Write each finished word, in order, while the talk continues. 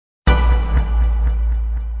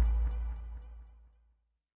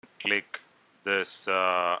click this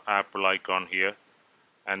Apple icon here,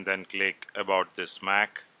 and then click about this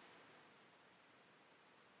Mac,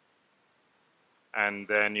 and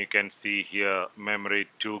then you can see here memory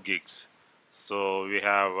 2 gigs. So we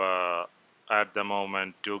have at the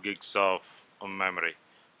moment 2 gigs of memory,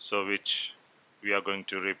 so which we are going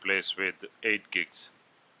to replace with 8 gigs.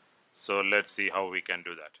 So let's see how we can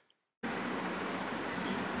do that.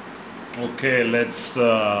 Okay, let's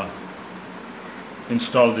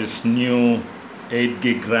install this new 8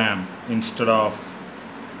 gig RAM instead of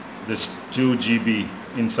this 2 GB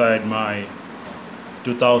inside my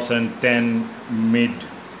 2010 mid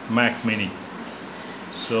Mac Mini.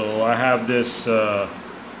 So I have this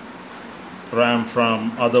RAM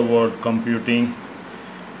from Otherworld Computing.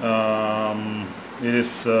 It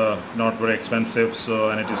is not very expensive,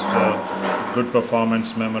 and it is good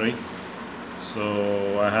performance memory.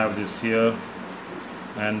 So I have this here,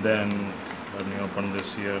 and then let me open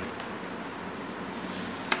this here.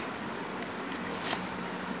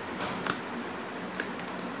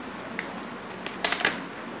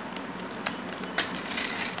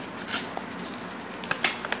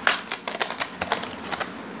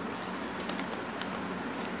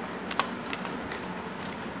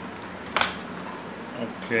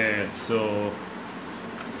 Okay, so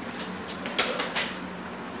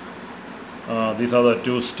these are the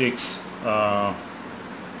 2 sticks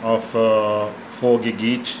of 4 gig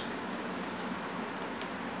each.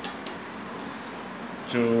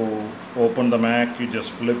 To open the Mac, you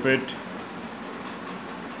just flip it,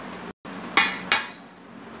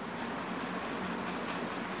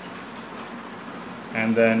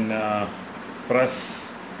 and then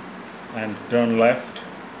press and turn left.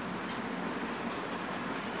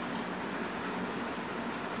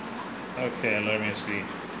 Okay, let me see.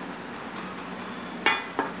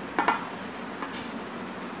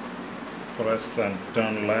 Press and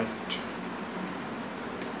turn left.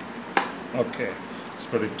 Okay, it's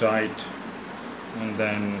pretty tight. And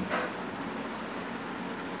then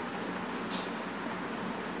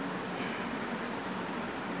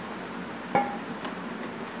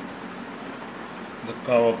the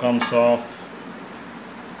cover comes off.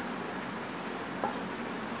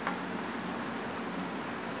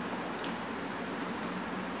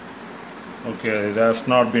 Okay, it has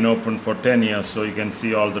not been opened for 10 years, so you can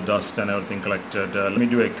see all the dust and everything collected. Let me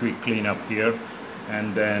do a quick cleanup here,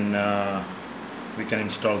 and then we can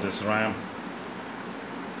install this RAM.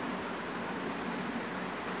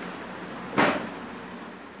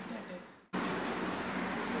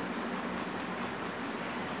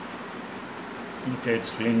 Okay,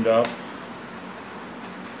 it's cleaned up.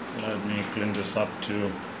 Let me clean this up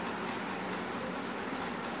too.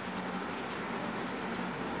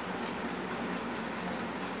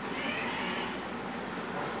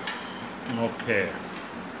 Okay,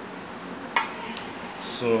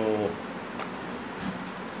 so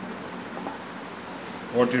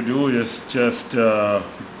what you do is just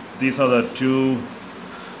these are the 2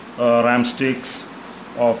 RAM sticks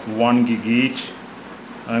of 1 gig each.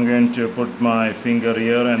 I'm going to put my finger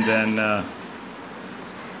here and then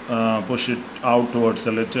push it out towards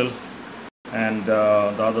a little, and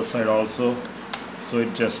the other side also, so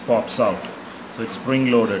it just pops out. So it's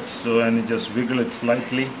spring loaded, so, and you just wiggle it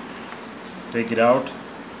slightly, take it out.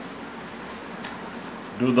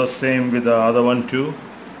 Do the same with the other one too.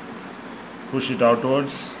 Push it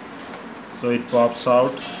outwards so it pops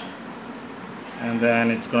out, and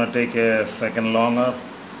then it's gonna take a second longer.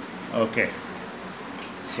 Okay,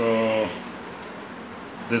 so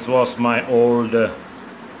this was my old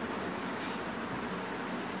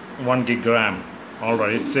 1 gig RAM.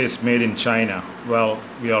 Alright, it says made in China. Well,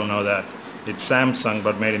 we all know that it's Samsung,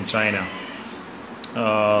 but made in China.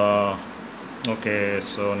 Okay,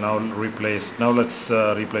 so now let's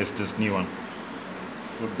replace this new one.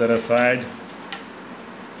 Put that aside.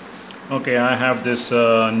 Okay, I have this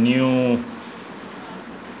new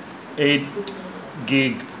 8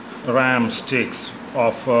 gig RAM sticks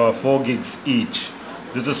of 4 gigs each.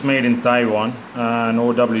 This is made in Taiwan, and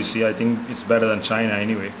OWC. I think it's better than China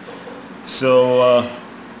anyway. So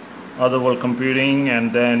Otherworld Computing,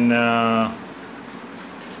 and then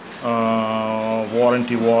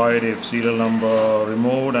warranty void if serial number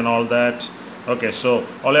removed and all that. Okay, so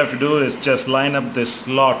all you have to do is just line up this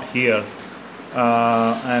slot here,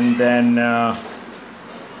 and then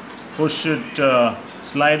push it,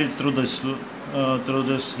 slide it through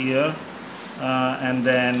this here, and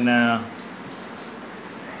then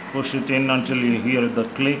push it in until you hear the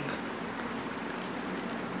click.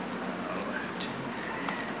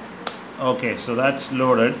 Okay, so that's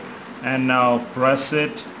loaded, and now press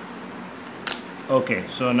it. Okay,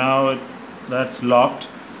 so now that's locked,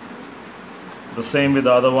 The same with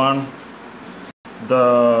the other one.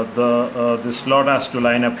 The slot has to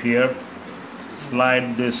line up here.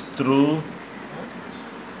 Slide this through.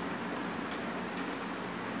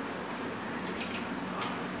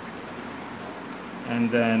 And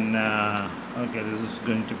then okay, this is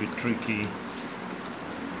going to be tricky.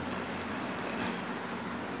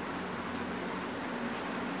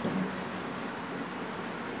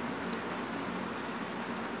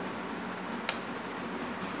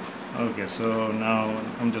 Okay, so now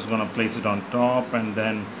I'm just gonna place it on top and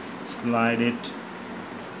then slide it,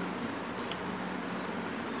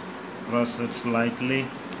 press it slightly,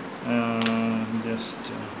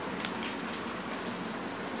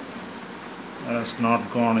 that's not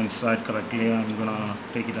gone inside correctly. I'm gonna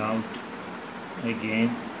take it out again.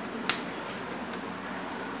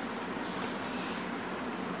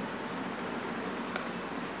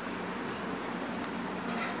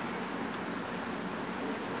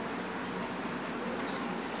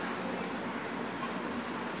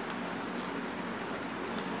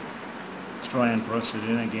 Try and press it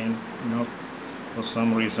in again. Nope, for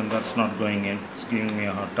some reason that's not going in. It's giving me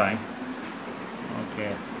a hard time.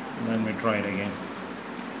 Okay, let me try it again.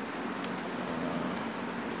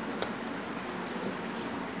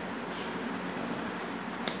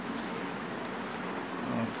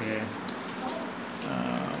 Okay,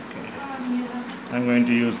 I'm going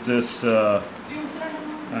to use this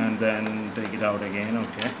and then take it out again.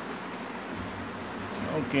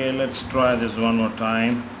 Okay, let's try this one more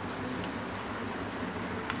time.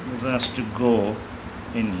 This has to go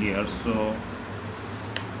in here, so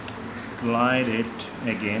slide it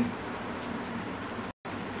again.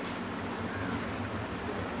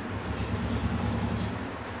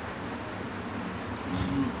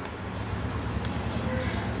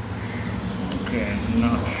 Okay,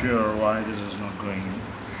 not sure why this is not going in.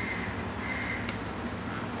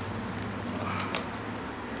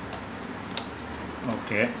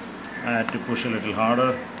 Okay, I had to push a little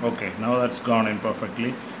harder. Okay, now that's gone in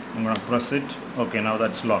perfectly. I'm gonna press it. Okay, now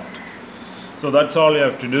that's locked. So that's all you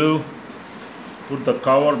have to do. Put the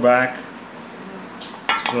cover back.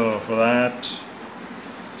 So for that,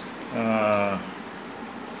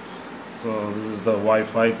 so this is the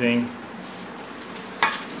Wi-Fi thing.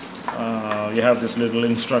 You have this little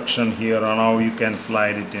instruction here on how you can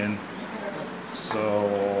slide it in.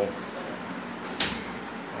 So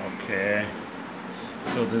okay,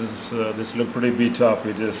 so this look pretty beat up.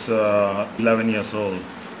 It is 11 years old.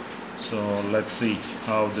 So let's see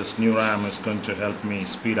how this new RAM is going to help me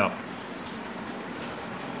speed up.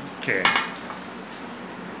 Okay.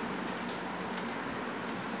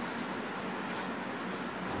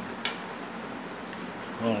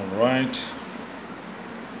 All right.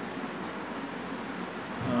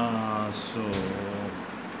 So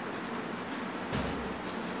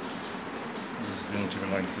this is going to be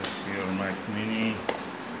like this here, Mac Mini.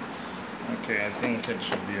 Okay, I think it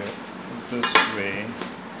should be this way,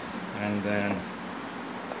 and then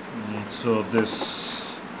so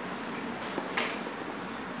this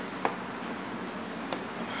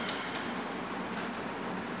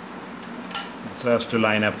has to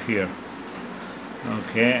line up here.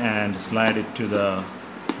 Okay, and slide it to the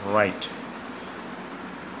right.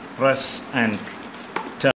 Press and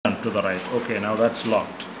turn to the right. Okay, now that's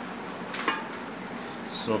locked.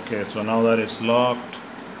 So, okay, so now that is locked.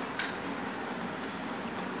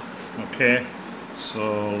 Okay,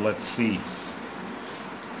 so let's see.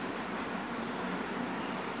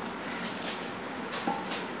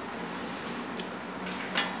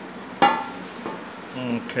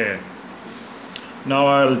 Okay, now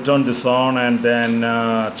I'll turn this on and then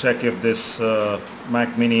check if this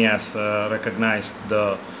Mac Mini has recognized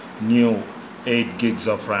the new 8 gigs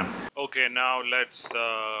of RAM. Okay, now let's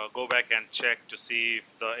go back and check to see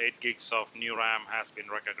if the 8 gigs of new RAM has been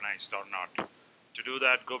recognized or not. To do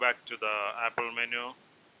that, go back to the Apple menu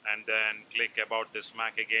and then click about this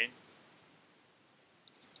Mac again.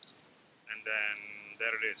 And then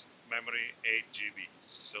there it is, memory 8 GB.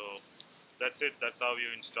 So that's it. That's how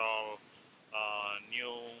you install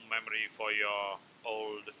new memory for your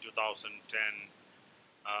old 2010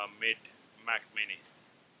 mid Mac Mini.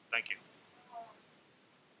 Thank you.